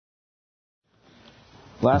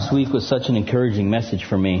Last week was such an encouraging message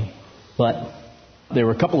for me, but there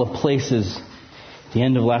were a couple of places at the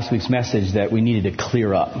end of last week's message that we needed to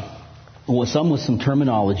clear up. Some was some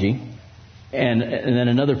terminology, and then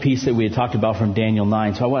another piece that we had talked about from Daniel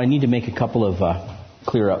 9. So I need to make a couple of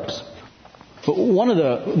clear-ups. But one of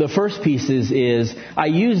the first pieces is I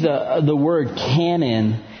used the word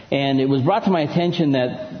canon, and it was brought to my attention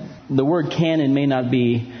that the word canon may not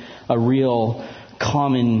be a real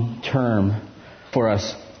common term for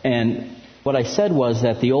us. And what I said was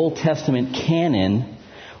that the Old Testament canon,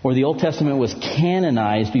 or the Old Testament was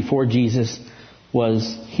canonized before Jesus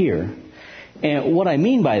was here. And what I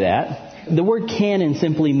mean by that, the word canon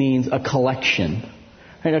simply means a collection.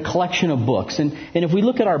 Right, a collection of books. And if we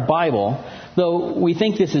look at our Bible, though we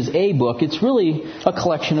think this is a book, it's really a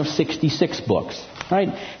collection of 66 books. Right?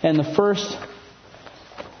 And the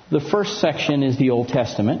first section is the Old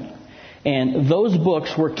Testament. And those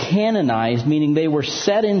books were canonized, meaning they were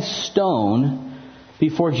set in stone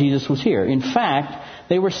before Jesus was here. In fact,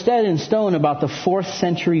 they were set in stone about the 4th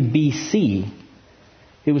century BC.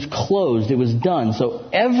 It was closed. It was done. So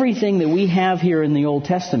everything that we have here in the Old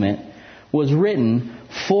Testament was written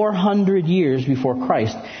 400 years before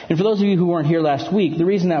Christ. And for those of you who weren't here last week, the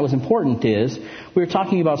reason that was important is we were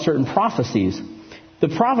talking about certain prophecies. The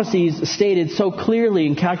prophecies stated so clearly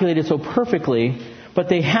and calculated so perfectly, but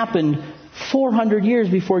they happened 400 years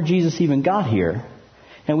before Jesus even got here.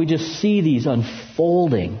 And we just see these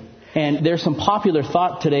unfolding. And there's some popular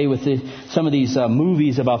thought today with some of these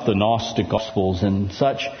movies about the Gnostic Gospels and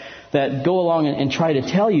such that go along and try to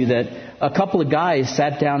tell you that a couple of guys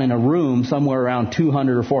sat down in a room somewhere around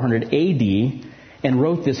 200 or 400 AD and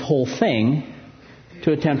wrote this whole thing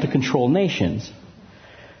to attempt to control nations.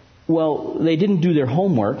 Well, they didn't do their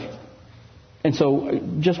homework. And so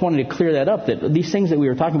just wanted to clear that up, that these things that we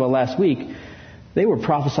were talking about last week, they were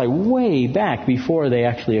prophesied way back before they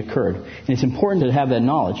actually occurred. And it's important to have that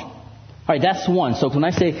knowledge. All right, that's one. So when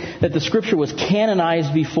I say that the Scripture was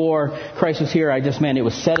canonized before Christ was here, I just meant it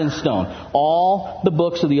was set in stone. All the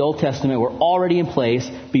books of the Old Testament were already in place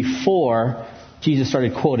before Jesus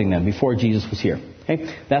started quoting them, before Jesus was here.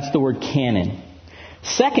 Okay? That's the word canon.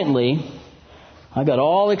 Secondly, I got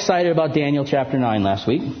all excited about Daniel chapter 9 last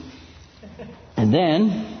week. And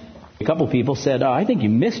then a couple people said, I think you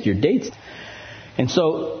missed your dates. And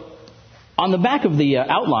so on the back of the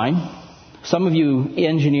outline, some of you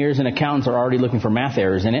engineers and accountants are already looking for math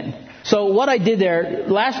errors in it. So what I did there,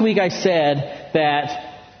 last week I said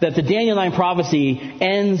that the Daniel 9 prophecy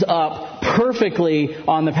ends up perfectly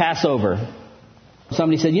on the Passover.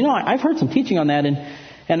 Somebody said, I've heard some teaching on that,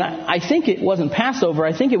 and I think it wasn't Passover,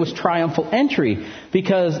 I think it was triumphal entry.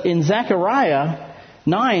 Because in Zechariah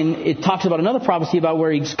 9, it talks about another prophecy about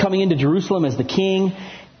where he's coming into Jerusalem as the king,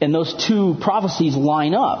 and those two prophecies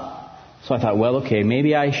line up. So I thought, well, okay,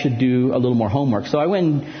 maybe I should do a little more homework. So I went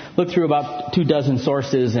and looked through about 24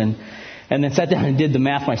 sources and then sat down and did the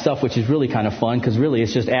math myself, which is really kind of fun because really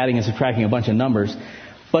it's just adding and subtracting a bunch of numbers.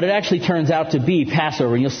 But it actually turns out to be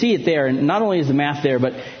Passover. And you'll see it there. And not only is the math there,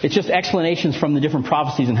 but it's just explanations from the different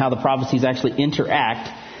prophecies and how the prophecies actually interact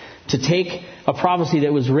to take a prophecy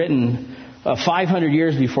that was written 500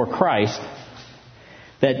 years before Christ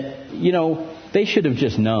that, they should have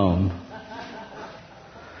just known.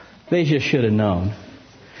 They just should have known.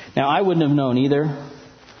 Now, I wouldn't have known either.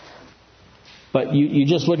 But you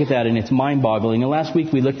just look at that and it's mind-boggling. And last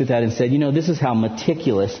week we looked at that and said, this is how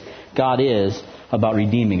meticulous God is about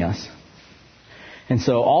redeeming us. And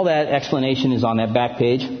so all that explanation is on that back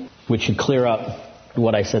page, which should clear up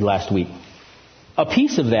what I said last week. A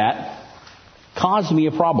piece of that caused me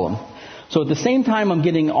a problem. So at the same time I'm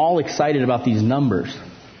getting all excited about these numbers.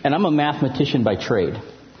 And I'm a mathematician by trade.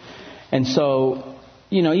 And so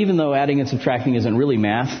even though adding and subtracting isn't really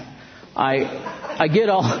math, I get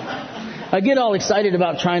all excited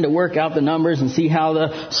about trying to work out the numbers and see how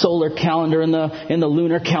the solar calendar and the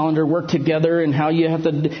lunar calendar work together and how you have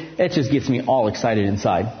to. It just gets me all excited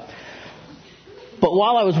inside. But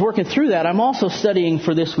while I was working through that, I'm also studying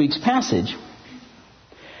for this week's passage.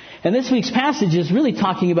 And this week's passage is really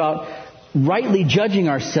talking about rightly judging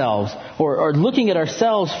ourselves or looking at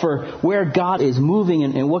ourselves for where God is moving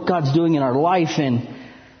and what God's doing in our life.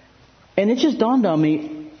 And it just dawned on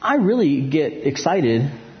me, I really get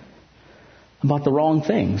excited about the wrong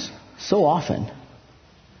things so often.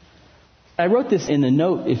 I wrote this in the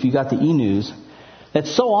note, if you got the e-news, that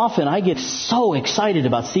so often I get so excited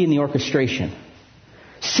about seeing the orchestration.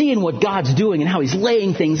 Seeing what God's doing and how He's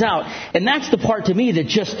laying things out. And that's the part to me that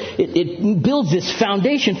just, it builds this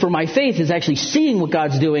foundation for my faith, is actually seeing what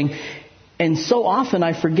God's doing. And so often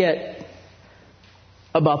I forget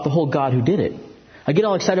about the whole God who did it. I get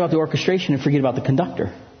all excited about the orchestration and forget about the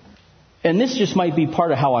conductor. And this just might be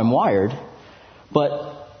part of how I'm wired,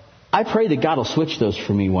 but I pray that God will switch those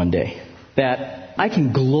for me one day. That I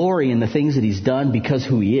can glory in the things that He's done because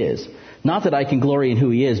who He is. Not that I can glory in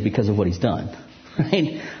who He is because of what He's done.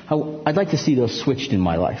 Right? I'd like to see those switched in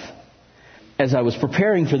my life. As I was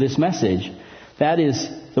preparing for this message, that is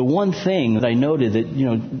the one thing that I noted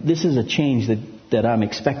that, this is a change that I'm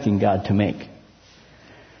expecting God to make.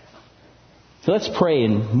 So let's pray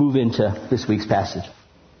and move into this week's passage.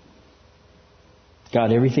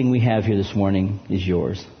 God, everything we have here this morning is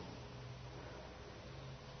yours.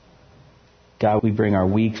 God, we bring our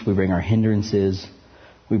weeks, we bring our hindrances,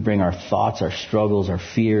 we bring our thoughts, our struggles, our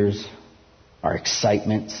fears, our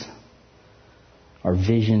excitements, our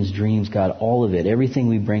visions, dreams, God, all of it, everything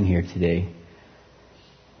we bring here today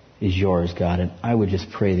is yours, God. And I would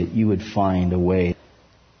just pray that you would find a way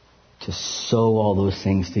to sew all those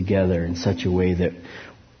things together in such a way that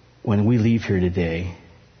when we leave here today,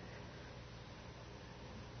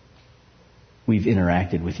 we've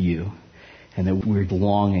interacted with you and that we're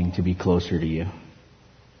longing to be closer to you.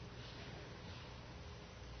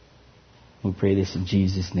 We pray this in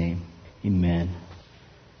Jesus' name. Amen.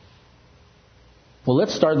 Well,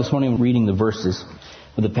 let's start this morning reading the verses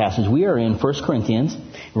of the passage. We are in 1 Corinthians.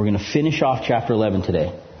 And we're going to finish off chapter 11 today.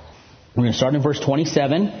 We're going to start in verse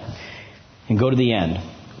 27 and go to the end.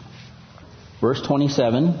 Verse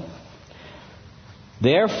 27.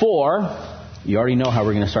 Therefore, you already know how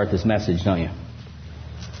we're going to start this message, don't you?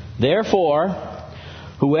 Therefore,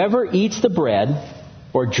 whoever eats the bread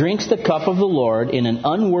or drinks the cup of the Lord in an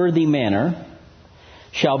unworthy manner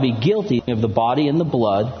shall be guilty of the body and the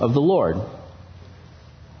blood of the Lord.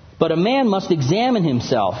 But a man must examine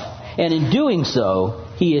himself, and in doing so,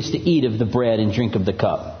 he is to eat of the bread and drink of the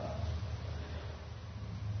cup.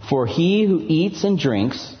 For he who eats and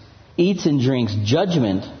drinks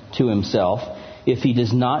judgment to himself if he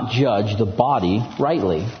does not judge the body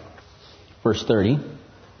rightly. Verse 30.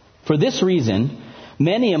 For this reason,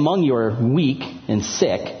 many among you are weak and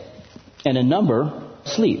sick, and a number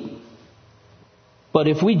sleep. But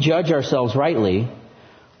if we judge ourselves rightly,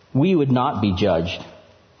 we would not be judged.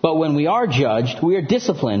 But when we are judged, we are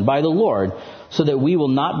disciplined by the Lord, so that we will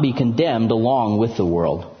not be condemned along with the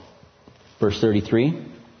world. Verse 33.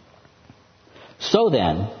 So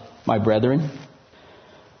then, my brethren,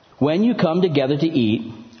 when you come together to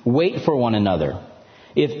eat, wait for one another.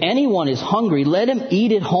 If anyone is hungry, let him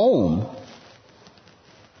eat at home,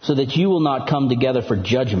 so that you will not come together for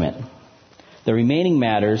judgment. The remaining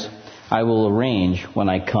matters I will arrange when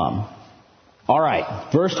I come. All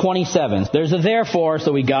right, verse 27. There's a therefore,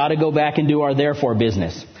 so we got to go back and do our therefore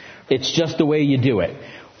business. It's just the way you do it.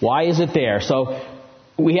 Why is it there? So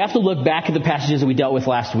we have to look back at the passages that we dealt with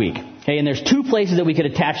last week. Okay, and there's two places that we could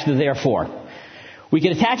attach the therefore. We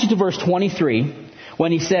could attach it to verse 23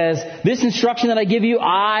 when he says, this instruction that I give you,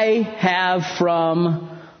 I have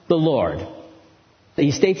from the Lord.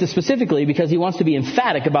 He states it specifically because he wants to be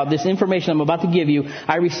emphatic about this information I'm about to give you.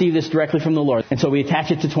 I received this directly from the Lord. And so we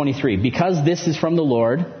attach it to 23. Because this is from the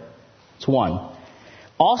Lord, it's one.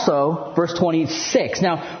 Also, verse 26.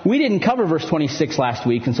 Now, we didn't cover verse 26 last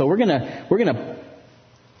week, and so we're gonna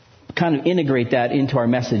kind of integrate that into our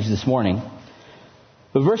message this morning.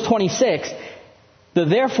 But verse 26, the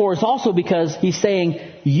therefore is also because he's saying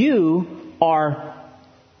you are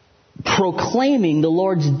proclaiming the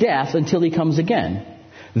Lord's death until He comes again.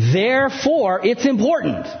 Therefore, it's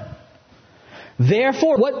important.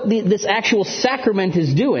 Therefore, what this actual sacrament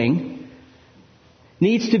is doing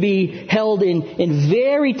needs to be held in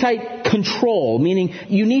very tight control, meaning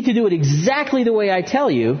you need to do it exactly the way I tell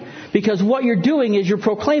you, because what you're doing is you're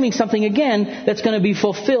proclaiming something again that's going to be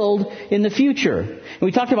fulfilled in the future. And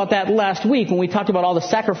we talked about that last week when we talked about all the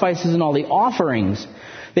sacrifices and all the offerings.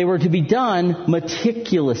 They were to be done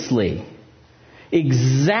meticulously,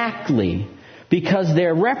 exactly, because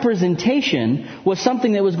their representation was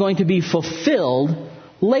something that was going to be fulfilled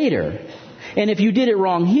later. And if you did it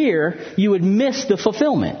wrong here, you would miss the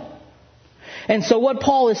fulfillment. And so what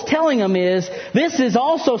Paul is telling them is, this is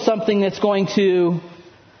also something that's going to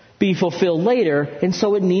be fulfilled later, and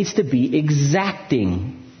so it needs to be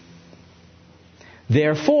exacting.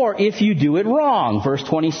 Therefore, if you do it wrong, verse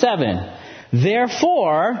 27,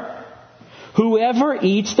 therefore, whoever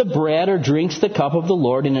eats the bread or drinks the cup of the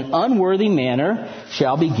Lord in an unworthy manner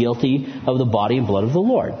shall be guilty of the body and blood of the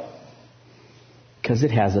Lord. Because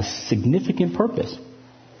it has a significant purpose.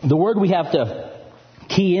 The word we have to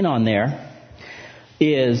key in on there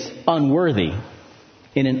is unworthy.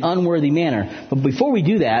 In an unworthy manner. But before we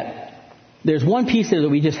do that, there's one piece there that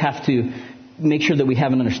we just have to make sure that we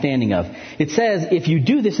have an understanding of. It says, if you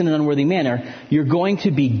do this in an unworthy manner, you're going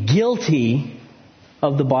to be guilty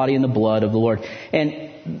of the body and the blood of the Lord.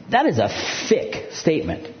 And that is a thick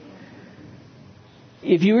statement.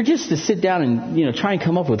 If you were just to sit down and, try and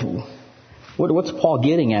come up with what's Paul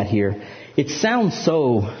getting at here, it sounds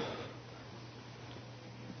so,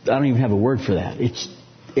 I don't even have a word for that.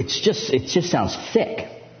 It just sounds thick.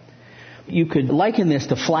 You could liken this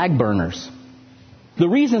to flag burners. The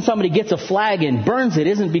reason somebody gets a flag and burns it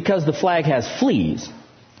isn't because the flag has fleas,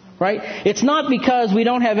 right? It's not because we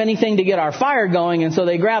don't have anything to get our fire going and so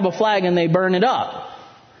they grab a flag and they burn it up.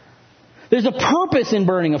 There's a purpose in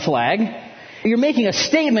burning a flag. You're making a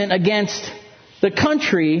statement against the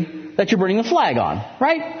country that you're burning the flag on,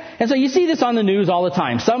 right? And so you see this on the news all the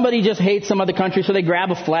time. Somebody just hates some other country, so they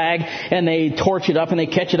grab a flag and they torch it up and they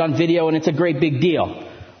catch it on video and it's a great big deal.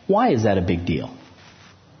 Why is that a big deal?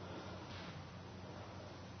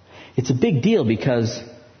 It's a big deal because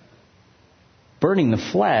burning the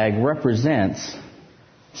flag represents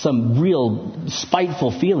some real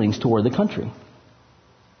spiteful feelings toward the country.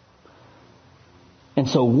 And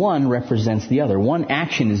so one represents the other. One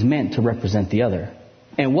action is meant to represent the other.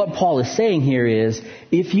 And what Paul is saying here is,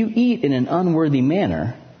 if you eat in an unworthy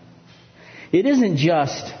manner, it isn't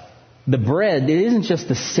just the bread, it isn't just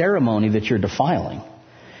the ceremony that you're defiling.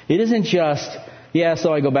 It isn't just,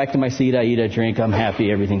 so I go back to my seat, I eat, I drink, I'm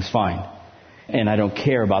happy, everything's fine. And I don't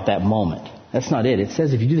care about that moment. That's not it. It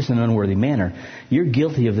says if you do this in an unworthy manner, you're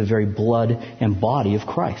guilty of the very blood and body of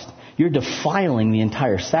Christ. You're defiling the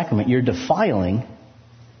entire sacrament. You're defiling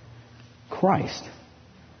Christ.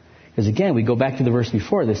 Because again, we go back to the verse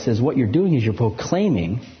before that says what you're doing is you're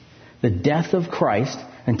proclaiming the death of Christ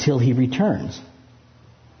until He returns.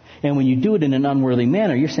 And when you do it in an unworthy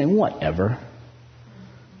manner, you're saying, whatever.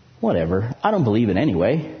 I don't believe it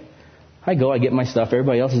anyway. I go, I get my stuff.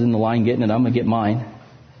 Everybody else is in the line getting it. I'm going to get mine.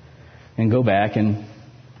 And go back. And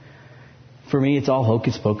for me, it's all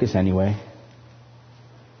hocus pocus anyway.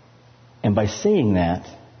 And by saying that,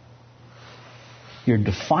 you're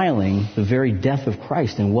defiling the very death of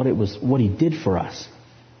Christ and what He did for us.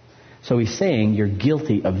 So he's saying you're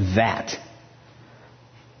guilty of that.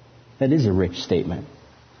 That is a rich statement.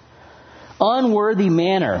 Unworthy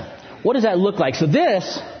manner. What does that look like? So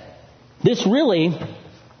this really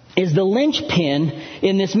is the linchpin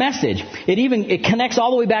in this message. It connects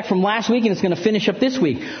all the way back from last week and it's going to finish up this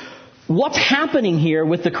week. What's happening here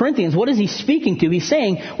with the Corinthians? What is he speaking to? He's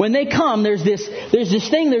saying when they come, there's this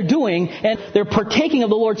thing they're doing and they're partaking of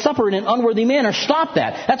the Lord's Supper in an unworthy manner. Stop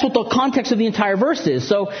that. That's what the context of the entire verse is.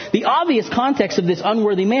 So the obvious context of this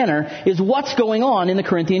unworthy manner is what's going on in the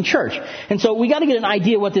Corinthian church. And so we got to get an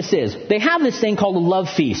idea what this is. They have this thing called a love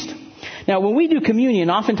feast. Now, when we do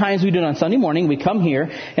communion, oftentimes we do it on Sunday morning. We come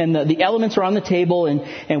here, and the elements are on the table,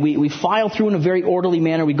 and we file through in a very orderly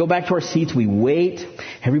manner. We go back to our seats. We wait.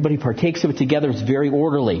 Everybody partakes of it together. It's very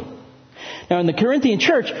orderly. Now, in the Corinthian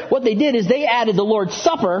church, what they did is they added the Lord's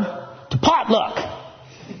Supper to potluck.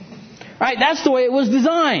 Right? That's the way it was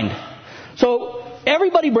designed. So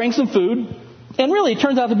everybody brings some food. And really, it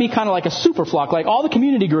turns out to be kind of like a super flock. Like all the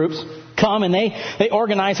community groups come and they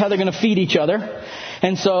organize how they're going to feed each other.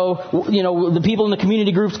 And so, the people in the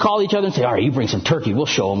community groups call each other and say, all right, you bring some turkey. We'll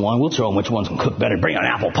show them one. We'll show them which ones can cook better. Bring an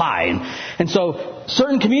apple pie. And so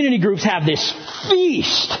certain community groups have this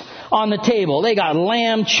feast on the table. They got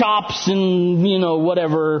lamb chops and,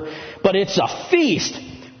 whatever. But it's a feast.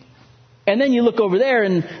 And then you look over there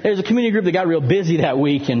and there's a community group that got real busy that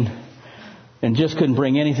week and just couldn't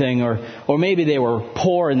bring anything. Or maybe they were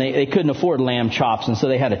poor and they couldn't afford lamb chops. And so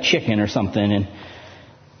they had a chicken or something.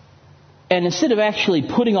 And instead of actually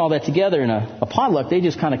putting all that together in a potluck, they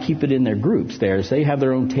just kind of keep it in their groups there. So they have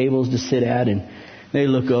their own tables to sit at, and they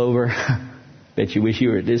look over. Bet you wish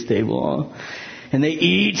you were at this table, huh? And they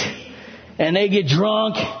eat, and they get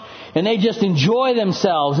drunk, and they just enjoy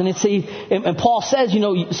themselves. And Paul says,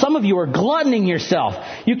 some of you are gluttoning yourself.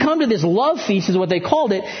 You come to this love feast is what they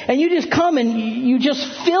called it, and you just come and you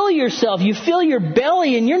just fill yourself. You fill your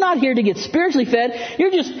belly, and you're not here to get spiritually fed.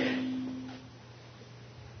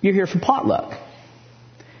 You're here for potluck.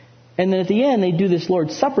 And then at the end, they do this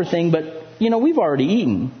Lord's Supper thing, but, we've already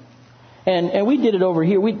eaten. And we did it over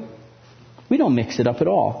here. We don't mix it up at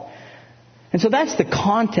all. And so that's the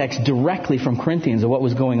context directly from Corinthians of what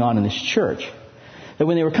was going on in this church. That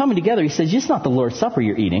when they were coming together, he says, it's not the Lord's Supper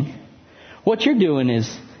you're eating. What you're doing is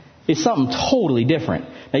something totally different.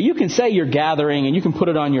 Now, you can say you're gathering, and you can put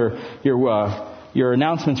it on your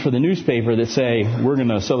announcements for the newspaper that say, we're going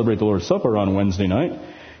to celebrate the Lord's Supper on Wednesday night.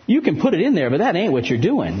 You can put it in there, but that ain't what you're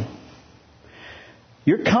doing.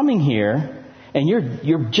 You're coming here and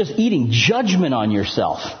you're just eating judgment on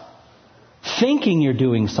yourself. thinking you're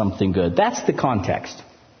doing something good. That's the context.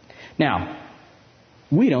 Now,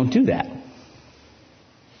 we don't do that.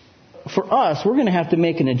 For us, we're going to have to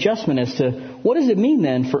make an adjustment as to what does it mean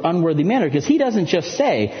then for unworthy manner? Because he doesn't just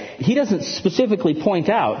say, he doesn't specifically point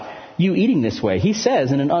out you eating this way. He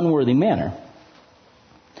says in an unworthy manner.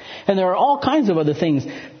 And there are all kinds of other things.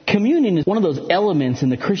 Communion is one of those elements in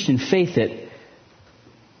the Christian faith that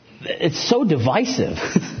it's so divisive.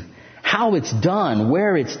 How it's done,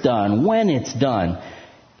 where it's done, when it's done.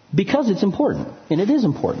 Because it's important. And it is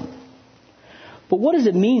important. But what does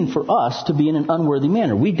it mean for us to be in an unworthy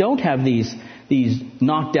manner? We don't have these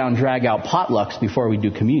knock-down, drag-out potlucks before we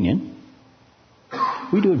do communion.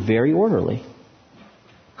 We do it very orderly.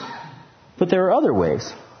 But there are other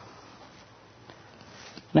ways.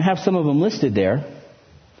 And I have some of them listed there.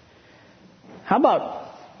 How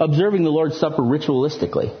about observing the Lord's Supper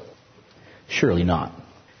ritualistically? Surely not.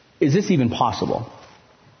 Is this even possible?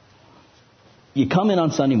 You come in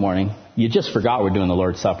on Sunday morning, you just forgot we're doing the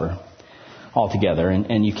Lord's Supper altogether,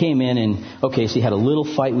 and you came in and, okay, so you had a little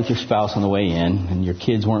fight with your spouse on the way in, and your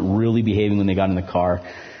kids weren't really behaving when they got in the car.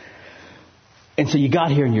 And so you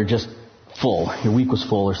got here and you're just full. Your week was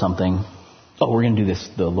full or something. Oh, we're going to do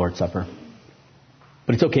the Lord's Supper.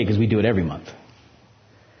 But it's okay because we do it every month.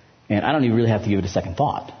 And I don't even really have to give it a second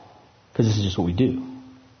thought because this is just what we do.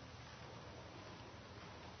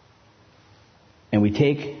 And we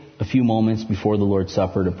take a few moments before the Lord's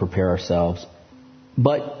Supper to prepare ourselves.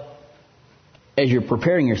 But as you're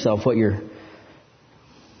preparing yourself, you're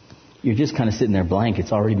just kind of sitting there blank.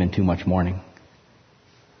 It's already been too much morning.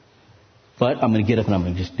 But I'm going to get up and I'm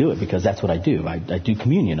going to just do it because that's what I do. I do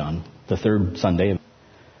communion on the third Sunday.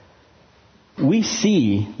 We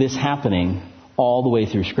see this happening all the way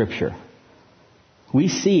through Scripture. We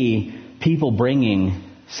see people bringing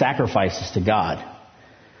sacrifices to God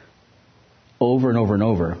over and over and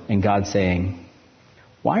over. And God saying,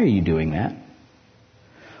 why are you doing that?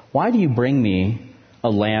 Why do you bring me a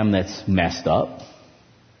lamb that's messed up?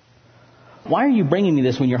 Why are you bringing me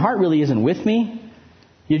this when your heart really isn't with me?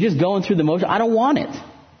 You're just going through the motion. I don't want it.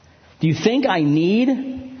 Do you think I need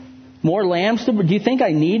more lambs? Do you think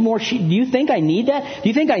I need more sheep? Do you think I need that? Do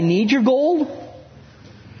you think I need your gold?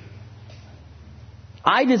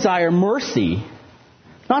 I desire mercy,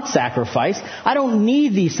 not sacrifice. I don't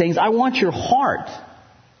need these things. I want your heart.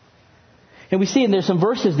 And we see, and there's some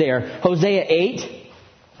verses there, Hosea 8,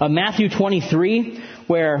 Matthew 23,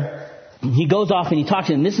 where he goes off and he talks,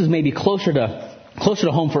 and this is maybe closer to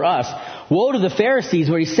home for us. Woe to the Pharisees,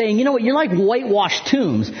 where he's saying, you know what, you're like whitewashed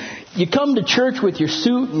tombs. You come to church with your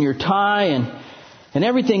suit and your tie and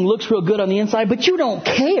everything looks real good on the inside, but you don't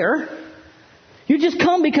care. You just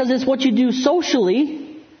come because it's what you do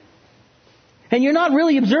socially. And you're not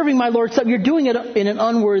really observing my Lord's Supper. You're doing it in an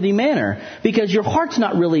unworthy manner because your heart's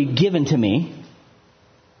not really given to me.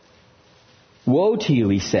 Woe to you,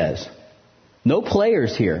 he says. No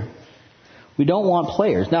players here. We don't want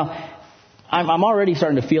players. Now, I'm already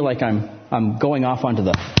starting to feel like I'm going off onto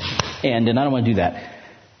the end, and I don't want to do that.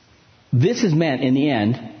 This is meant, in the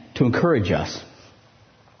end, to encourage us.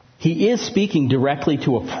 He is speaking directly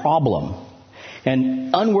to a problem.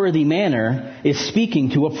 And unworthy manner is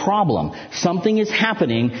speaking to a problem. Something is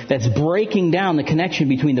happening that's breaking down the connection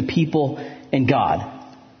between the people and God.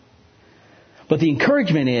 But the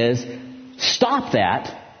encouragement is, stop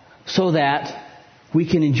that so that we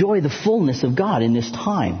can enjoy the fullness of God in this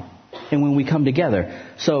time and when we come together.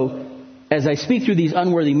 So, as I speak through these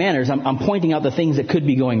unworthy manners, I'm pointing out the things that could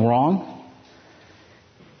be going wrong.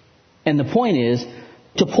 And the point is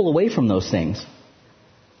to pull away from those things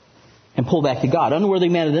and pull back to God. Unworthy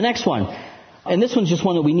manner. The next one, and this one's just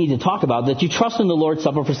one that we need to talk about, that you trust in the Lord's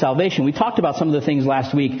Supper for salvation. We talked about some of the things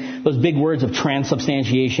last week, those big words of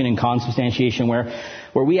transubstantiation and consubstantiation,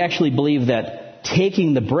 where we actually believe that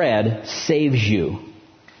taking the bread saves you.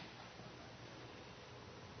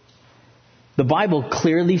 The Bible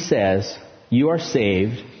clearly says you are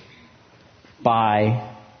saved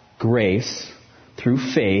by grace through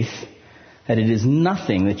faith, that it is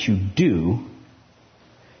nothing that you do.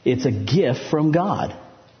 It's a gift from God.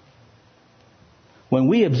 When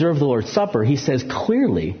we observe the Lord's Supper, he says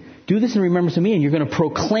clearly, do this in remembrance of me, and you're going to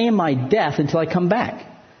proclaim my death until I come back.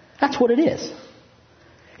 That's what it is.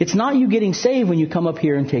 It's not you getting saved when you come up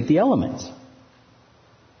here and take the elements.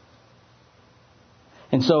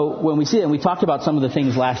 And so when we see it, and we talked about some of the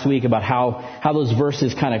things last week about how those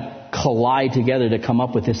verses kind of collide together to come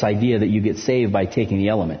up with this idea that you get saved by taking the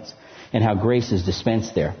elements, and how grace is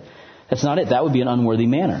dispensed there. That's not it. That would be an unworthy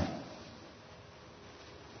manner.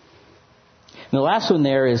 And the last one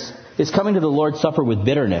there is coming to the Lord's Supper with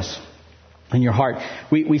bitterness. in your heart.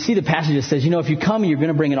 We see the passage that says, if you come and you're going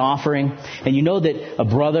to bring an offering, and you know that a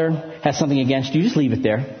brother has something against you, just leave it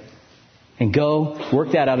there. And go,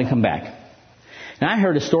 work that out, and come back. And I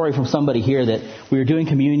heard a story from somebody here that we were doing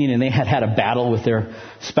communion, and they had a battle with their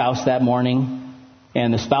spouse that morning.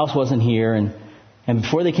 And the spouse wasn't here. And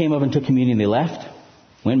before they came up and took communion, they left,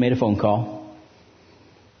 went and made a phone call,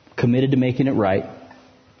 committed to making it right,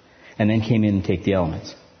 and then came in and take the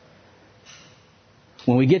elements.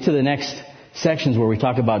 When we get to the next sections where we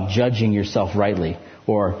talk about judging yourself rightly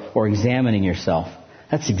or examining yourself,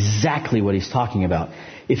 that's exactly what he's talking about.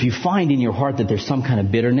 If you find in your heart that there's some kind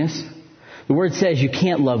of bitterness, the Word says you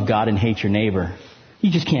can't love God and hate your neighbor.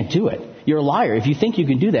 You just can't do it. You're a liar. If you think you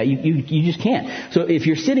can do that, you just can't. So if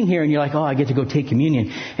you're sitting here and you're like, I get to go take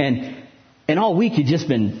communion, and all week you've just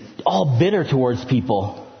been all bitter towards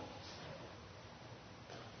people,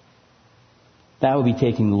 that would be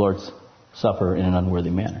taking the Lord's Supper in an unworthy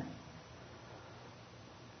manner.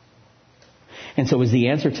 And so is the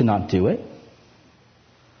answer to not do it?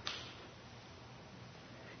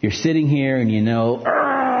 You're sitting here and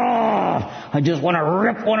I just want to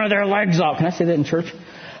rip one of their legs off. Can I say that in church?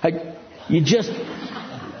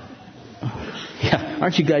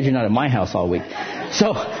 Aren't you glad you're not at my house all week?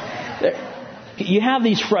 So you have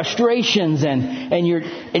these frustrations and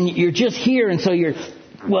you're just here, and so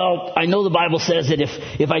I know the Bible says that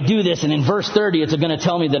if I do this, and in verse 30 it's going to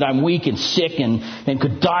tell me that I'm weak and sick and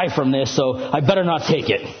could die from this, so I better not take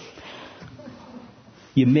it.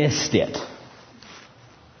 You missed it.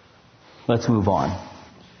 Let's move on.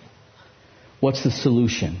 What's the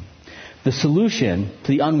solution? The solution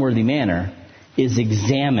to the unworthy manner is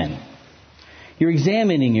examine. You're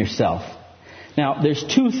examining yourself. Now, there's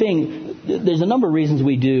a number of reasons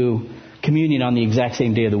we do communion on the exact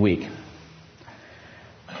same day of the week.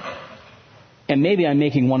 And maybe I'm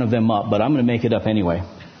making one of them up, but I'm going to make it up anyway.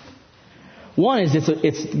 One is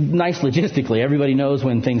it's nice logistically. Everybody knows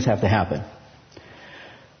when things have to happen.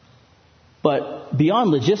 But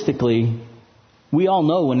beyond logistically, we all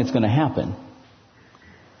know when it's going to happen.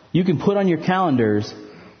 You can put on your calendars,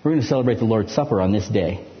 we're going to celebrate the Lord's Supper on this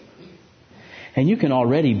day. And you can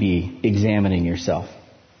already be examining yourself.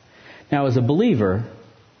 Now, as a believer,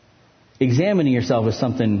 examining yourself is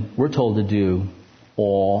something we're told to do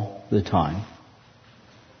all the time.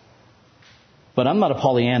 But I'm not a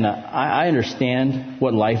Pollyanna. I understand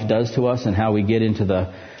what life does to us and how we get into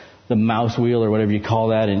the mouse wheel or whatever you call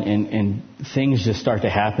that, and things just start to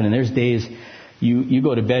happen. And there's days you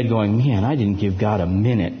go to bed going, man, I didn't give God a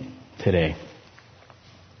minute today.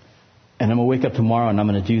 And I'm going to wake up tomorrow and I'm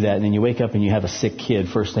going to do that. And then you wake up and you have a sick kid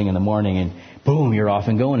first thing in the morning and boom, you're off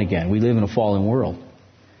and going again. We live in a fallen world.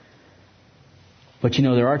 But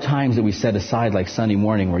there are times that we set aside, like Sunday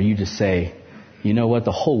morning, where you just say, you know what,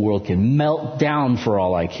 the whole world can melt down for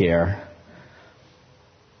all I care.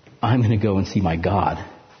 I'm going to go and see my God.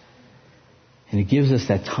 And it gives us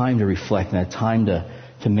that time to reflect and that time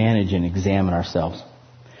to manage and examine ourselves.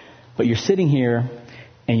 But you're sitting here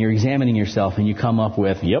and you're examining yourself and you come up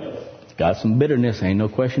with, yep, got some bitterness, ain't no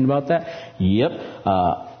question about that. Yep,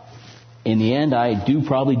 in the end I do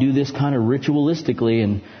probably do this kind of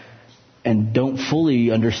ritualistically and don't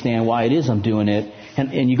fully understand why it is I'm doing it.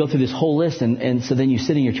 And you go through this whole list and so then you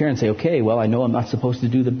sit in your chair and say, okay, well I know I'm not supposed to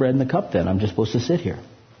do the bread and the cup then. I'm just supposed to sit here.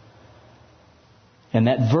 And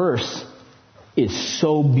that verse is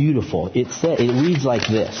so beautiful. It reads like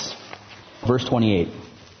this. Verse 28.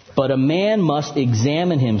 But a man must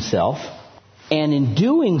examine himself, and in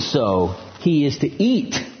doing so, he is to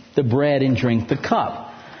eat the bread and drink the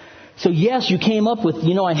cup. So yes, you came up with,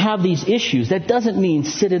 I have these issues. That doesn't mean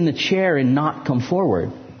sit in the chair and not come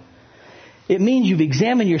forward. It means you've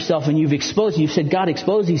examined yourself and you've said, God,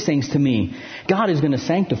 expose these things to me. God is going to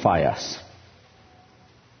sanctify us.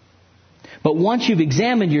 But once you've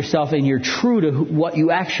examined yourself and you're true to what you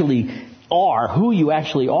actually are, who you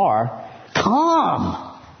actually are,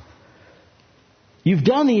 come. You've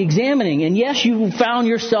done the examining, and yes, you found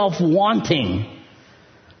yourself wanting.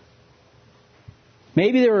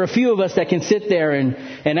 Maybe there are a few of us that can sit there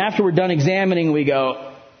and after we're done examining, we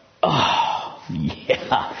go, oh,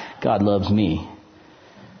 yeah, God loves me.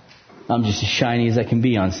 I'm just as shiny as I can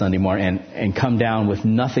be on Sunday morning, and come down with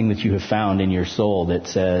nothing that you have found in your soul that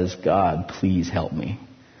says, God, please help me.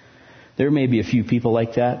 There may be a few people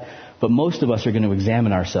like that, but most of us are going to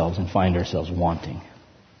examine ourselves and find ourselves wanting.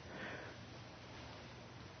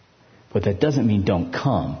 But that doesn't mean don't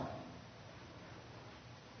come.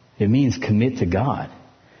 It means commit to God.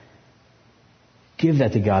 Give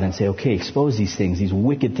that to God and say, okay, expose these things, these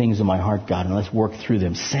wicked things in my heart, God, and let's work through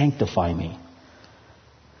them. Sanctify me.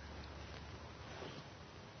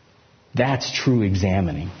 That's true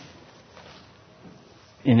examining.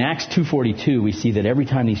 In Acts 2:42, we see that every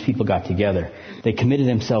time these people got together, they committed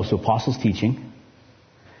themselves to apostles' teaching.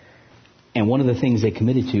 And one of the things they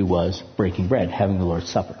committed to was breaking bread, having the Lord's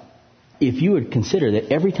Supper. If you would consider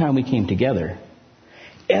that every time we came together,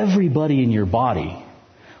 everybody in your body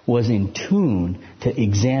was in tune to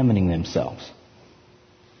examining themselves,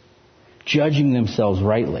 judging themselves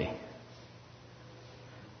rightly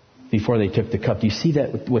before they took the cup. Do you see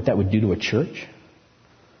that, what that would do to a church?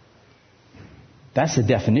 That's the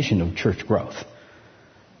definition of church growth,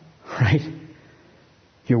 right?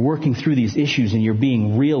 You're working through these issues and you're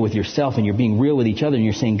being real with yourself and you're being real with each other and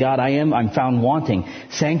you're saying, God, I'm found wanting.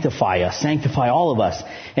 Sanctify us. Sanctify all of us.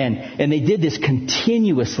 And they did this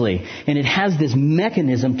continuously. And it has this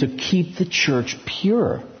mechanism to keep the church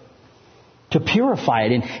pure. To purify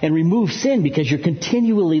it and remove sin, because you're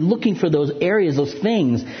continually looking for those areas, those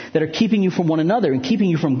things that are keeping you from one another and keeping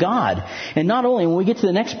you from God. And not only, when we get to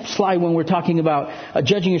the next slide, when we're talking about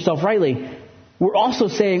judging yourself rightly, we're also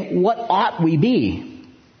saying, what ought we be?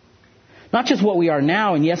 Not just what we are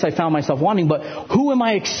now, and yes, I found myself wanting, but who am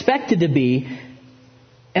I expected to be?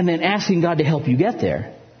 And then asking God to help you get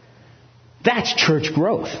there. That's church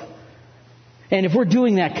growth. And if we're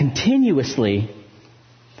doing that continuously,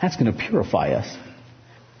 that's going to purify us.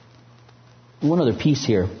 One other piece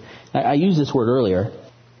here. I used this word earlier,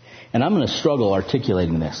 and I'm going to struggle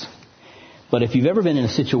articulating this. But if you've ever been in a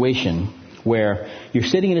situation where you're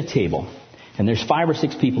sitting at a table, and there's 5 or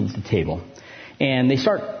 6 people at the table, and they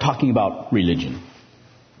start talking about religion.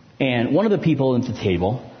 And one of the people at the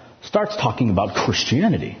table starts talking about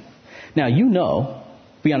Christianity. Now, you know,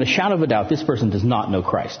 beyond a shadow of a doubt, this person does not know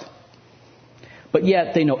Christ. But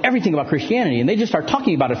yet they know everything about Christianity, and they just start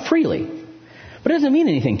talking about it freely. But it doesn't mean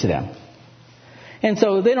anything to them. And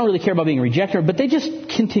so they don't really care about being rejected, but they just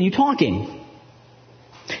continue talking.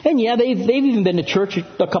 And yeah, they've even been to church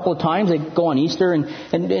a couple of times. They go on Easter and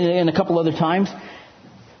a couple other times.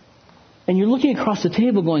 And you're looking across the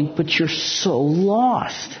table going, but you're so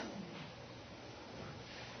lost.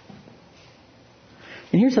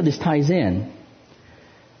 And here's how this ties in.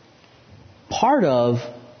 Part of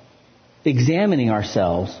examining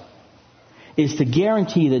ourselves is to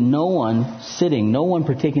guarantee that no one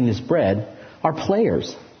partaking this bread are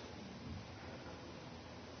players.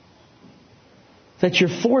 That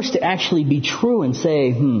you're forced to actually be true and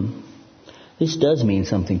say, this does mean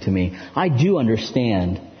something to me. I do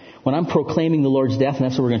understand. When I'm proclaiming the Lord's death, and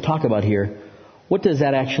that's what we're going to talk about here, what does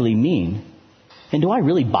that actually mean? And do I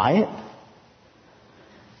really buy it?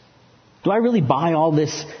 Do I really buy all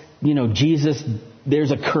this, Jesus,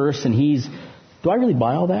 there's a curse and do I really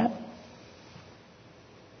buy all that?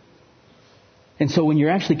 And so when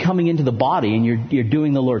you're actually coming into the body and you're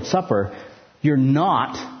doing the Lord's Supper, you're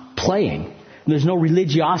not playing. There's no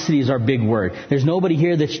religiosity is our big word. There's nobody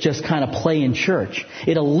here that's just kind of playing church.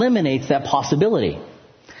 It eliminates that possibility.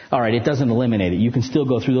 All right, it doesn't eliminate it. You can still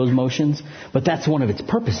go through those motions, but that's one of its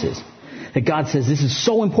purposes. That God says this is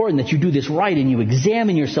so important that you do this right and you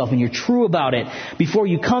examine yourself and you're true about it before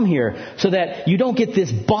you come here, so that you don't get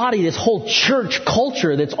this body, this whole church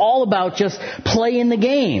culture that's all about just playing the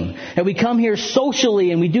game. And we come here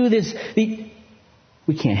socially and we do this. We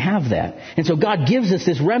can't have that. And so God gives us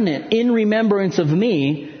this remnant in remembrance of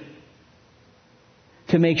me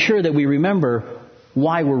to make sure that we remember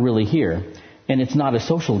why we're really here. And it's not a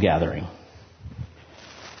social gathering.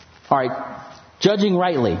 All right, judging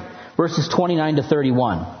rightly. Verses 29 to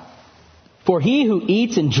 31. For he who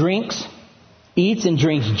eats and drinks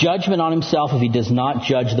judgment on himself if he does not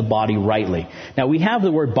judge the body rightly. Now we have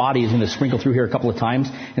the word body is going to sprinkle through here a couple of times.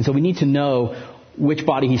 And so we need to know which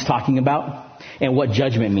body he's talking about and what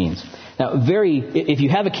judgment means. Now if you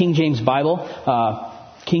have a King James Bible,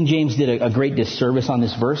 King James did a great disservice on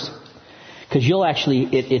this verse. Because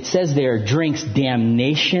it says there, drinks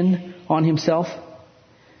damnation on himself.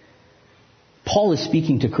 Paul is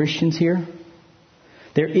speaking to Christians here.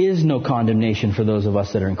 There is no condemnation for those of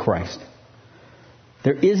us that are in Christ.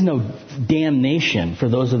 There is no damnation for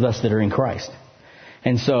those of us that are in Christ.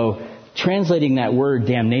 And so, translating that word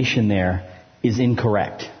damnation there is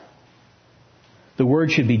incorrect. The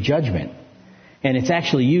word should be judgment. And it's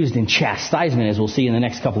actually used in chastisement, as we'll see in the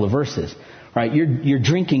next couple of verses. Right? You're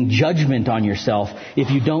drinking judgment on yourself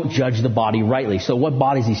if you don't judge the body rightly. So what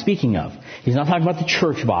body is he speaking of? He's not talking about the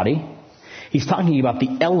church body. He's talking about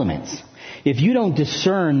the elements. If you don't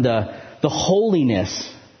discern the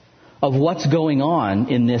holiness of what's going on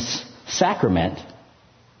in this sacrament,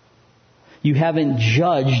 you haven't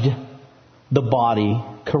judged the body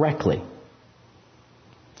correctly.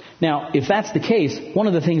 Now, if that's the case, one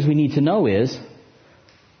of the things we need to know is,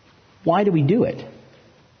 why do we do it?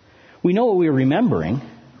 We know what we're remembering,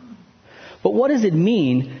 But what does it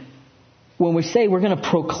mean when we say we're going to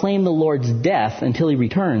proclaim the Lord's death until He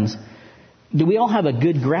returns? Do we all have a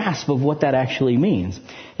good grasp of what that actually means?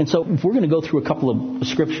 And so if we're going to go through a couple of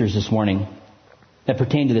scriptures this morning that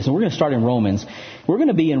pertain to this, and we're going to start in Romans. We're going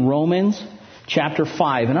to be in Romans chapter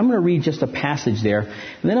 5, and I'm going to read just a passage there,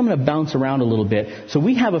 and then I'm going to bounce around a little bit. So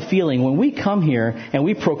we have a feeling when we come here and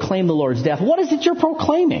we proclaim the Lord's death, what is it you're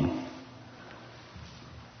proclaiming?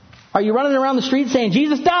 Are you running around the street saying,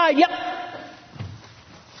 Jesus died? Yep.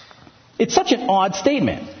 It's such an odd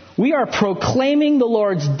statement. We are proclaiming the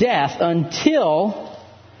Lord's death until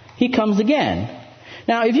He comes again.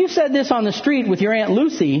 Now, if you said this on the street with your Aunt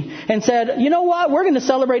Lucy and said, you know what, we're going to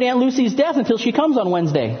celebrate Aunt Lucy's death until she comes on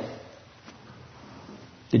Wednesday.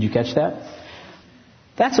 Did you catch that?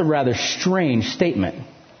 That's a rather strange statement.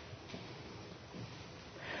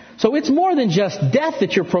 So it's more than just death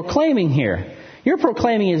that you're proclaiming here. You're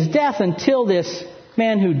proclaiming His death until this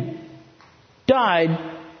man who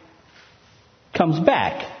died comes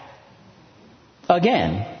back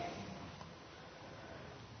again.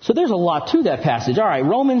 So there's a lot to that passage. All right,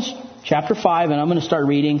 Romans chapter 5, and I'm going to start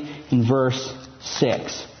reading in verse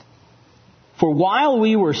 6. For while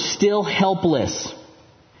we were still helpless,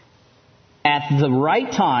 at the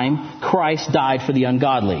right time, Christ died for the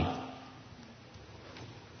ungodly.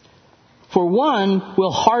 For one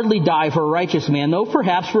will hardly die for a righteous man, though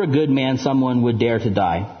perhaps for a good man someone would dare to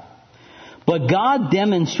die. But God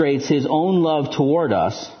demonstrates His own love toward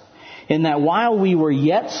us, in that while we were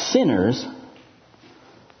yet sinners,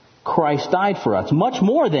 Christ died for us. Much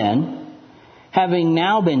more then, having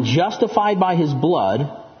now been justified by His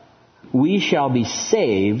blood, we shall be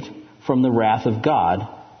saved from the wrath of God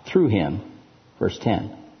through Him. Verse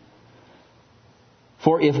 10.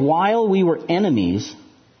 For if while we were enemies,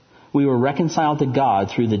 we were reconciled to God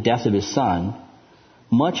through the death of His Son,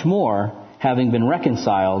 much more, having been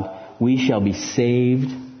reconciled, we shall be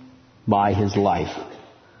saved by His life.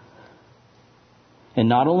 And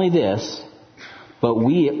not only this, but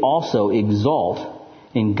we also exult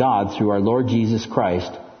in God through our Lord Jesus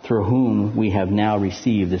Christ, through whom we have now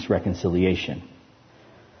received this reconciliation.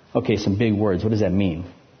 Okay, some big words. What does that mean?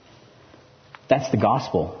 That's the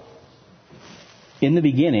gospel. In the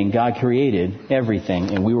beginning, God created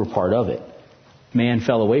everything, and we were part of it. Man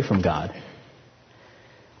fell away from God.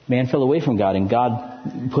 Man fell away from God, and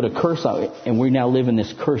God put a curse on it, and we now live in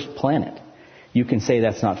this cursed planet. You can say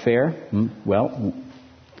that's not fair. Well,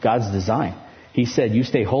 God's design. He said, you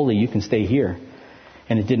stay holy, you can stay here.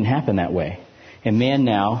 And it didn't happen that way. And man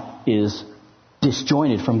now is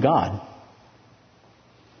disjointed from God.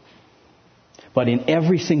 But in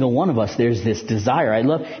every single one of us, there's this desire.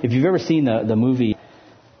 If you've ever seen the movie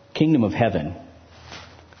Kingdom of Heaven.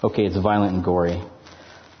 Okay, it's violent and gory.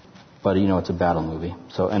 But it's a battle movie.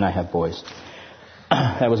 And I have boys.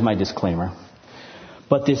 That was my disclaimer.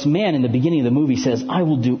 But this man in the beginning of the movie says, I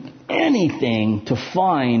will do anything to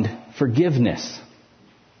find forgiveness.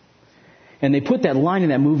 And they put that line in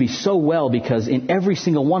that movie so well because in every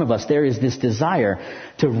single one of us there is this desire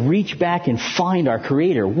to reach back and find our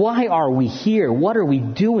Creator. Why are we here? What are we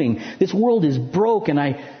doing? This world is broke,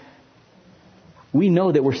 and we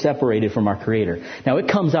know that we're separated from our Creator. Now it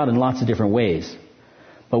comes out in lots of different ways,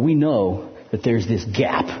 but we know that there's this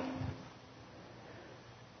gap.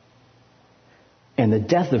 And the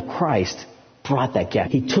death of Christ brought that gap.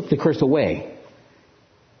 He took the curse away.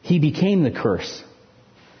 He became the curse.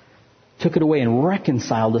 Took it away and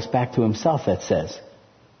reconciled us back to Himself, that says.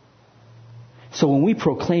 So when we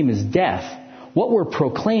proclaim His death, what we're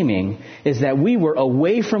proclaiming is that we were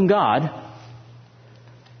away from God.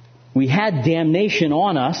 We had damnation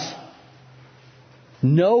on us.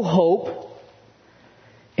 No hope.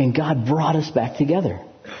 And God brought us back together.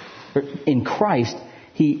 In Christ,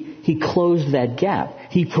 He closed that gap.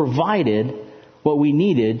 He provided what we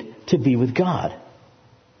needed to be with God.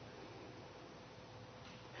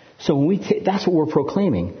 So that's what we're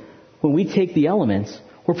proclaiming. When we take the elements,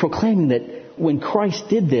 we're proclaiming that when Christ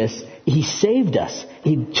did this, He saved us.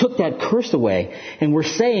 He took that curse away. And we're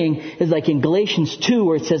saying, it's like in Galatians 2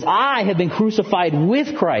 where it says, I have been crucified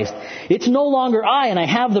with Christ. It's no longer I, and I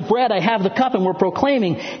have the bread, I have the cup, and we're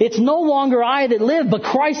proclaiming, it's no longer I that live, but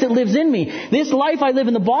Christ that lives in me. This life I live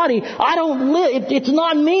in the body, I don't live, it's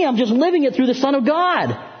not me, I'm just living it through the Son of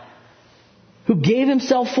God, who gave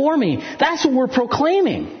Himself for me. That's what we're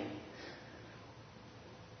proclaiming.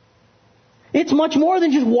 It's much more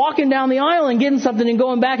than just walking down the aisle and getting something and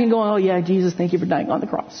going back and going, oh yeah, Jesus, thank you for dying on the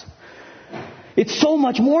cross. It's so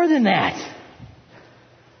much more than that.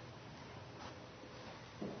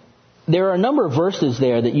 There are a number of verses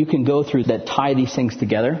there that you can go through that tie these things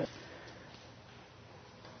together.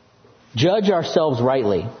 Judge ourselves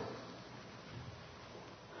rightly.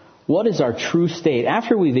 what is our true state?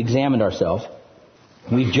 After we've examined ourselves,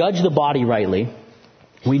 we've judged the body rightly,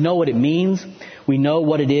 we know what it means, we know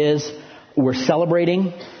what it is we're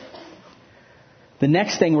celebrating. The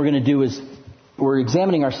next thing we're going to do is we're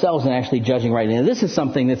examining ourselves and actually judging rightly. Now, this is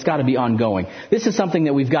something that's got to be ongoing. This is something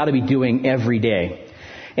that we've got to be doing every day.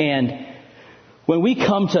 And when we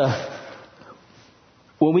come to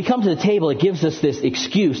the table, it gives us this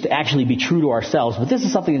excuse to actually be true to ourselves. But this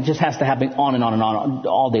is something that just has to happen on and on and on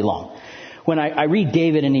all day long. When I read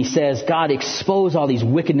David and he says, God, expose all these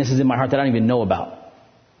wickednesses in my heart that I don't even know about.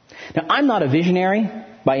 Now, I'm not a visionary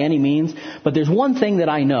by any means, but there's one thing that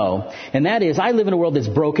I know, and that is I live in a world that's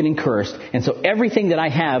broken and cursed, and so everything that I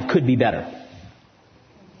have could be better.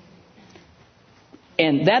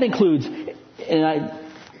 And that includes,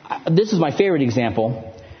 this is my favorite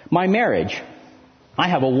example, my marriage. I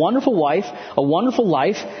have a wonderful wife, a wonderful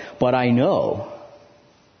life, but I know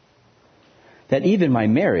that even my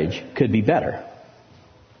marriage could be better.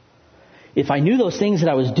 If I knew those things that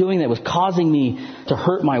I was doing that was causing me to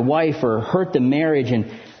hurt my wife or hurt the marriage, and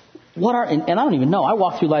I don't even know. I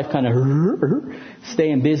walk through life kind of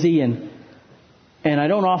staying busy, and I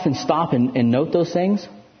don't often stop and note those things.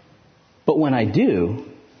 But when I do,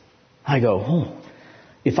 I go,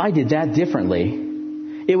 if I did that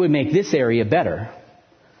differently, it would make this area better.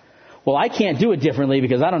 Well, I can't do it differently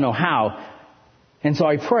because I don't know how. And so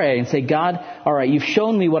I pray and say, God, all right, you've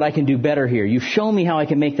shown me what I can do better here. You've shown me how I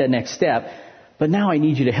can make that next step. But now I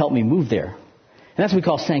need you to help me move there. And that's what we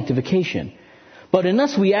call sanctification. But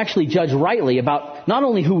unless we actually judge rightly about not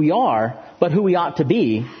only who we are, but who we ought to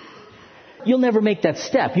be, you'll never make that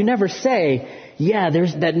step. You never say, yeah,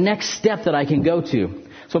 there's that next step that I can go to.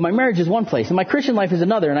 So my marriage is one place, and my Christian life is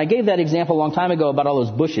another. And I gave that example a long time ago about all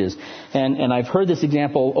those bushes. And I've heard this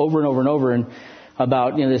example over and over and over, and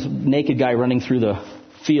about this naked guy running through the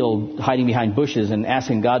field, hiding behind bushes and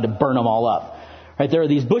asking God to burn them all up. Right? There are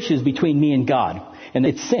these bushes between me and God, and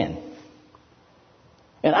it's sin.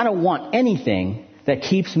 And I don't want anything that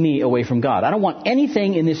keeps me away from God. I don't want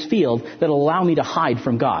anything in this field that will allow me to hide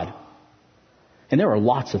from God. And there are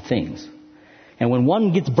lots of things. And when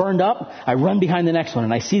one gets burned up, I run behind the next one,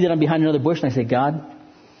 and I see that I'm behind another bush, and I say, God,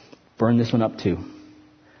 burn this one up too.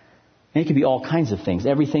 And it could be all kinds of things.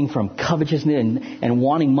 Everything from covetousness and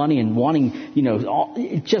wanting money and wanting,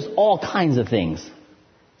 just all kinds of things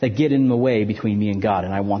that get in the way between me and God.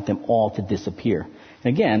 And I want them all to disappear.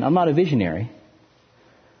 And again, I'm not a visionary.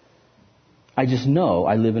 I just know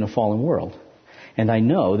I live in a fallen world. And I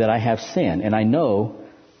know that I have sin. And I know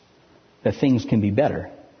that things can be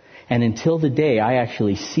better. And until the day I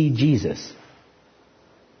actually see Jesus,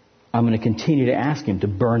 I'm going to continue to ask Him to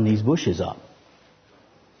burn these bushes up.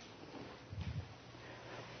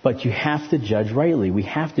 But you have to judge rightly. We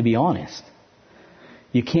have to be honest.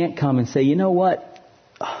 You can't come and say, you know what?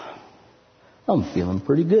 I'm feeling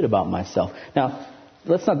pretty good about myself. Now,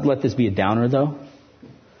 let's not let this be a downer, though.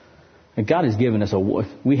 And God has given us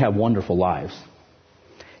we have wonderful lives.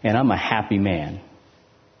 And I'm a happy man.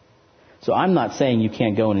 So I'm not saying you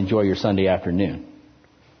can't go and enjoy your Sunday afternoon.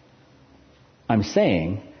 I'm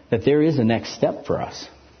saying that there is a next step for us.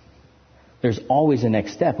 There's always a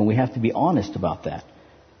next step, and we have to be honest about that.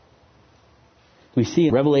 We see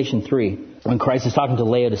in Revelation 3, when Christ is talking to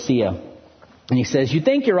Laodicea, and He says, you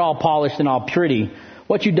think you're all polished and all pretty.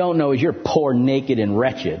 What you don't know is you're poor, naked, and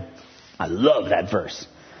wretched. I love that verse.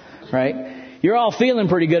 Right? You're all feeling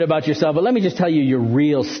pretty good about yourself, but let me just tell you your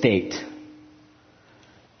real state.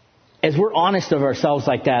 As we're honest of ourselves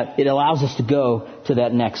like that, it allows us to go to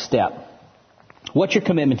that next step. What's your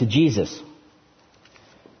commitment to Jesus?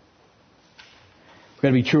 We've got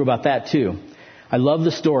to be true about that too. I love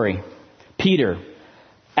the story. Peter,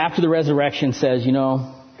 after the resurrection, says, I'm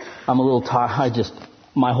a little tired.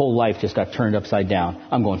 My whole life just got turned upside down.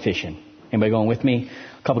 I'm going fishing. Anybody going with me?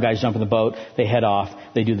 A couple guys jump in the boat. They head off.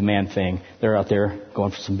 They do the man thing. They're out there going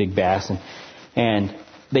for some big bass. And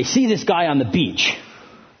they see this guy on the beach.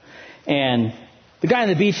 And the guy on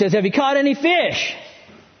the beach says, have you caught any fish?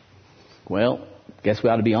 Well, guess we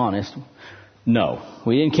ought to be honest. No,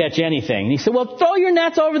 we didn't catch anything. And he said, well, throw your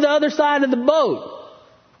nets over the other side of the boat.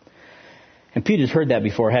 And Peter's heard that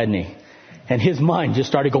before, hadn't he? And his mind just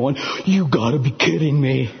started going, you gotta be kidding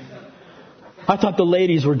me. I thought the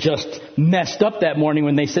ladies were just messed up that morning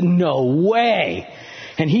when they said, no way.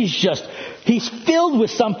 And he's filled with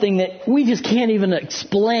something that we just can't even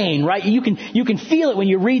explain, right? You can feel it when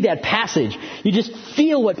you read that passage. You just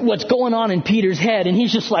feel what's going on in Peter's head. And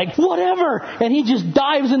he's just like, whatever. And he just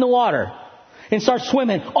dives in the water and starts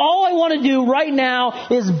swimming. All I want to do right now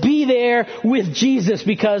is be there with Jesus,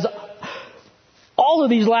 because all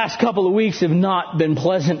of these last couple of weeks have not been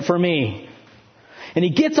pleasant for me. And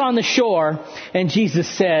he gets on the shore, and Jesus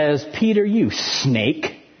says, Peter, you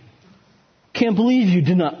snake. Can't believe you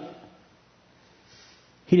did not.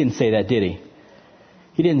 He didn't say that, did he?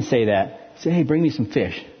 He didn't say that. He said, hey, bring me some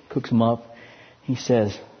fish. Cooks them up. He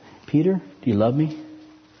says, Peter, do you love me?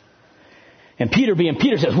 And Peter being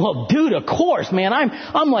Peter says, well, dude, of course, man.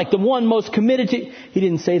 I'm like the one most committed to. He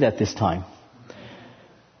didn't say that this time.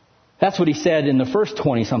 That's what he said in the first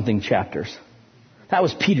 20-something chapters. That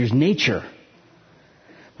was Peter's nature.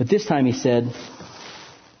 But this time he said,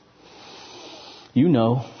 you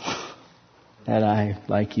know that I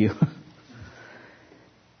like you.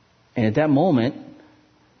 And at that moment,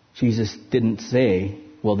 Jesus didn't say,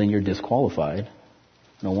 well, then you're disqualified.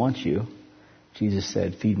 I don't want you. Jesus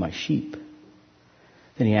said, feed my sheep.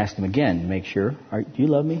 Then he asked him again, make sure, do you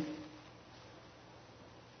love me?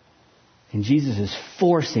 And Jesus is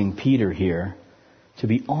forcing Peter here to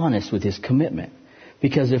be honest with his commitment.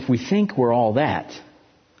 Because if we think we're all that,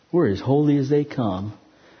 we're as holy as they come,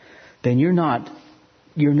 then you're not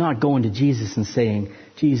going to Jesus and saying,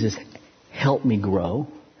 Jesus, help me grow.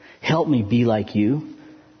 Help me be like you.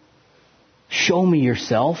 Show me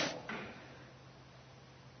yourself.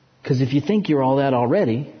 Because if you think you're all that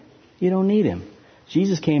already, you don't need him.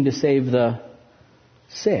 Jesus came to save the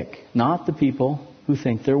sick, not the people who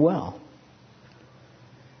think they're well.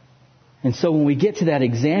 And so when we get to that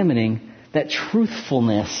examining, that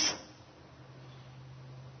truthfulness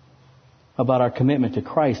about our commitment to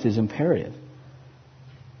Christ is imperative.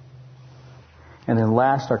 And then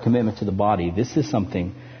last, our commitment to the body. This is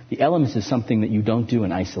something, the elements is something that you don't do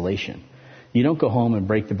in isolation. You don't go home and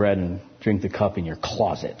break the bread and drink the cup in your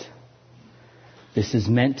closet. This is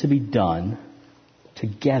meant to be done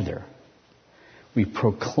together. We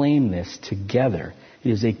proclaim this together.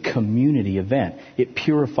 It is a community event. It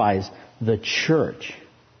purifies the church.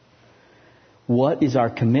 What is our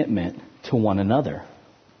commitment to one another?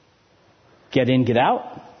 Get in, get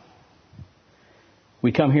out?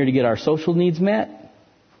 We come here to get our social needs met?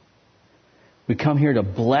 We come here to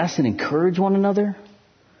bless and encourage one another?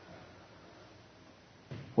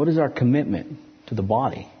 What is our commitment to the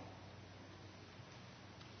body?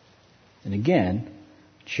 And again,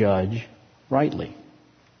 judge rightly.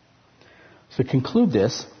 So to conclude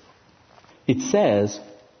this, it says,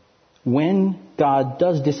 when God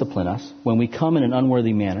does discipline us, when we come in an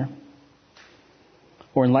unworthy manner,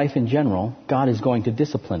 or in life in general, God is going to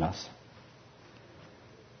discipline us.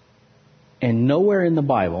 And nowhere in the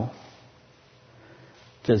Bible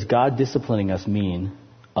does God disciplining us mean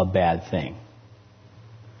a bad thing.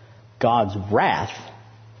 God's wrath,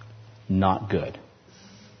 not good.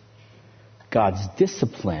 God's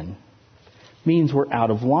discipline means we're out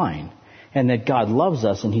of line. And that God loves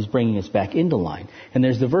us and He's bringing us back into line. And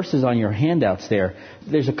there's the verses on your handouts there.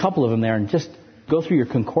 There's a couple of them there. And just go through your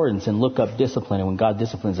concordance and look up discipline. And when God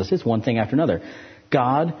disciplines us, it's one thing after another.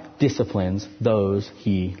 God disciplines those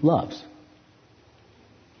He loves.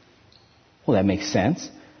 Well, that makes sense.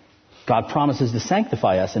 God promises to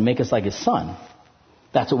sanctify us and make us like His Son.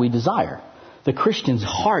 That's what we desire. The Christian's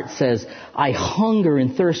heart says, I hunger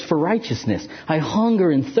and thirst for righteousness. I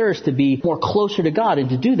hunger and thirst to be more closer to God. And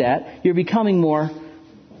to do that, you're becoming more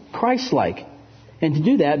Christ-like. And to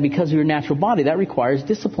do that, because of your natural body, that requires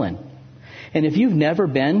discipline. And if you've never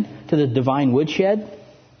been to the divine woodshed,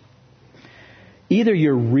 either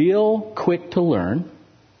you're real quick to learn,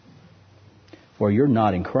 or you're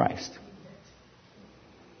not in Christ.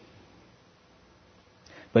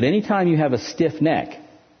 But anytime you have a stiff neck,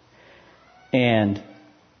 and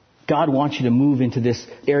God wants you to move into this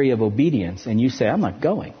area of obedience, and you say, I'm not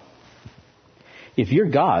going. If you're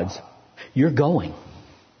God's, you're going.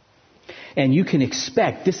 And you can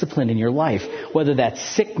expect discipline in your life, whether that's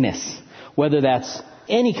sickness, whether that's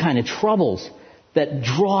any kind of troubles that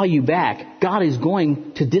draw you back. God is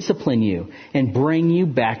going to discipline you and bring you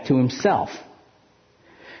back to Himself.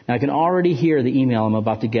 Now, I can already hear the email I'm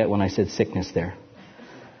about to get when I said sickness there.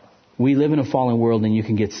 We live in a fallen world, and you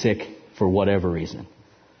can get sick for whatever reason.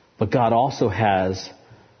 But God also has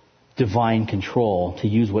divine control to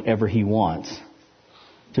use whatever He wants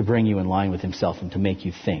to bring you in line with Himself and to make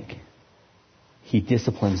you think. He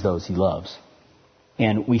disciplines those He loves.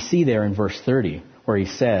 And we see there in verse 30 where He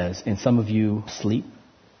says, and some of you sleep.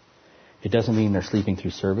 It doesn't mean they're sleeping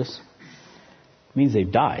through service. It means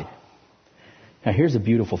they've died. Now here's a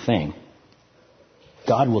beautiful thing.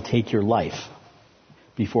 God will take your life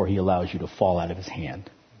before He allows you to fall out of His hand.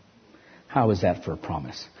 How is that for a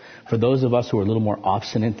promise? For those of us who are a little more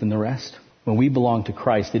obstinate than the rest, when we belong to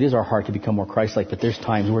Christ, it is our heart to become more Christ-like, but there's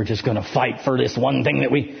times we're just going to fight for this one thing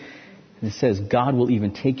that we... And it says God will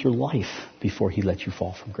even take your life before He lets you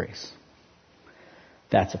fall from grace.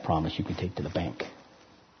 That's a promise you can take to the bank.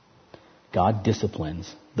 God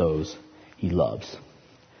disciplines those He loves.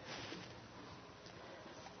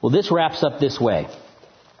 Well, this wraps up this way.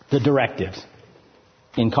 The directives.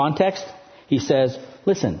 In context, He says,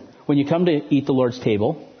 listen, when you come to eat the Lord's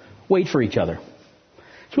table, wait for each other.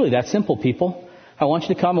 It's really that simple, people. I want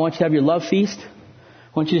you to come. I want you to have your love feast.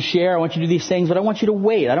 I want you to share. I want you to do these things, but I want you to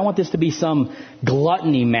wait. I don't want this to be some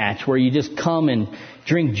gluttony match where you just come and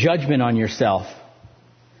drink judgment on yourself.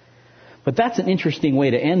 But that's an interesting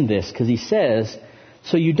way to end this, because He says,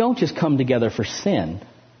 so you don't just come together for sin.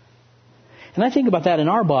 And I think about that in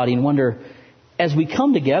our body and wonder, as we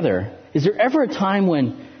come together, is there ever a time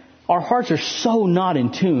when our hearts are so not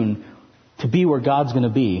in tune to be where God's going to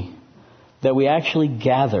be that we actually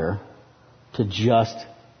gather to just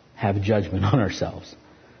have judgment on ourselves?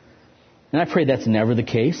 And I pray that's never the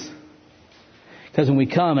case. Because when we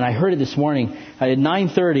come, and I heard it this morning, at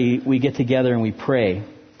 9:30 we get together and we pray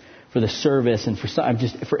for the service and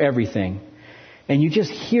for everything. And you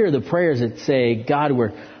just hear the prayers that say, God,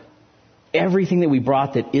 we're everything that we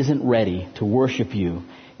brought that isn't ready to worship You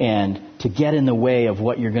and to get in the way of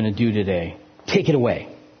what You're going to do today, take it away.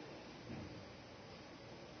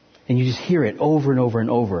 And you just hear it over and over and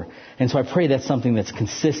over. And so I pray that's something that's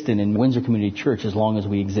consistent in Windsor Community Church as long as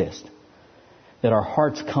we exist. That our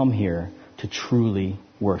hearts come here to truly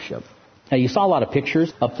worship. Now, you saw a lot of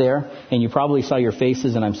pictures up there, and you probably saw your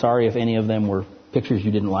faces, and I'm sorry if any of them were pictures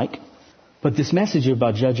you didn't like. But this message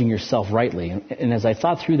about judging yourself rightly, and as I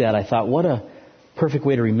thought through that, I thought, what a perfect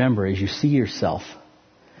way to remember as you see yourself.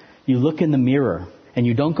 You look in the mirror, and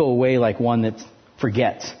you don't go away like one that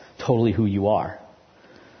forgets totally who you are.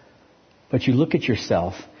 But you look at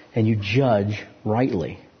yourself, and you judge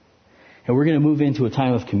rightly. And we're going to move into a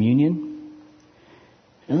time of communion.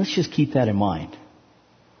 And let's just keep that in mind.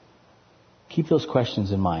 Keep those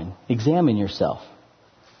questions in mind. Examine yourself.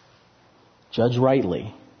 Judge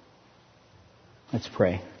rightly. Let's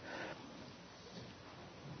pray.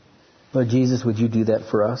 Lord Jesus, would You do that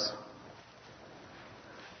for us?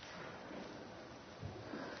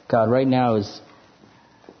 God, right now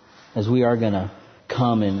as we are going to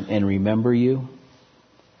come and remember You,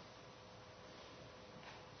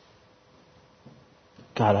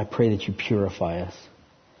 God, I pray that You purify us.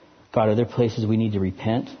 God, are there places we need to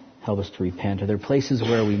repent? Help us to repent. Are there places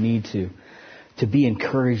where we need to be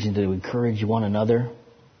encouraged and to encourage one another?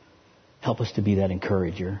 Help us to be that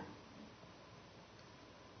encourager.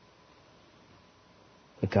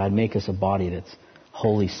 But God, make us a body that's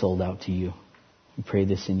wholly sold out to You. We pray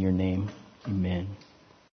this in Your name. Amen.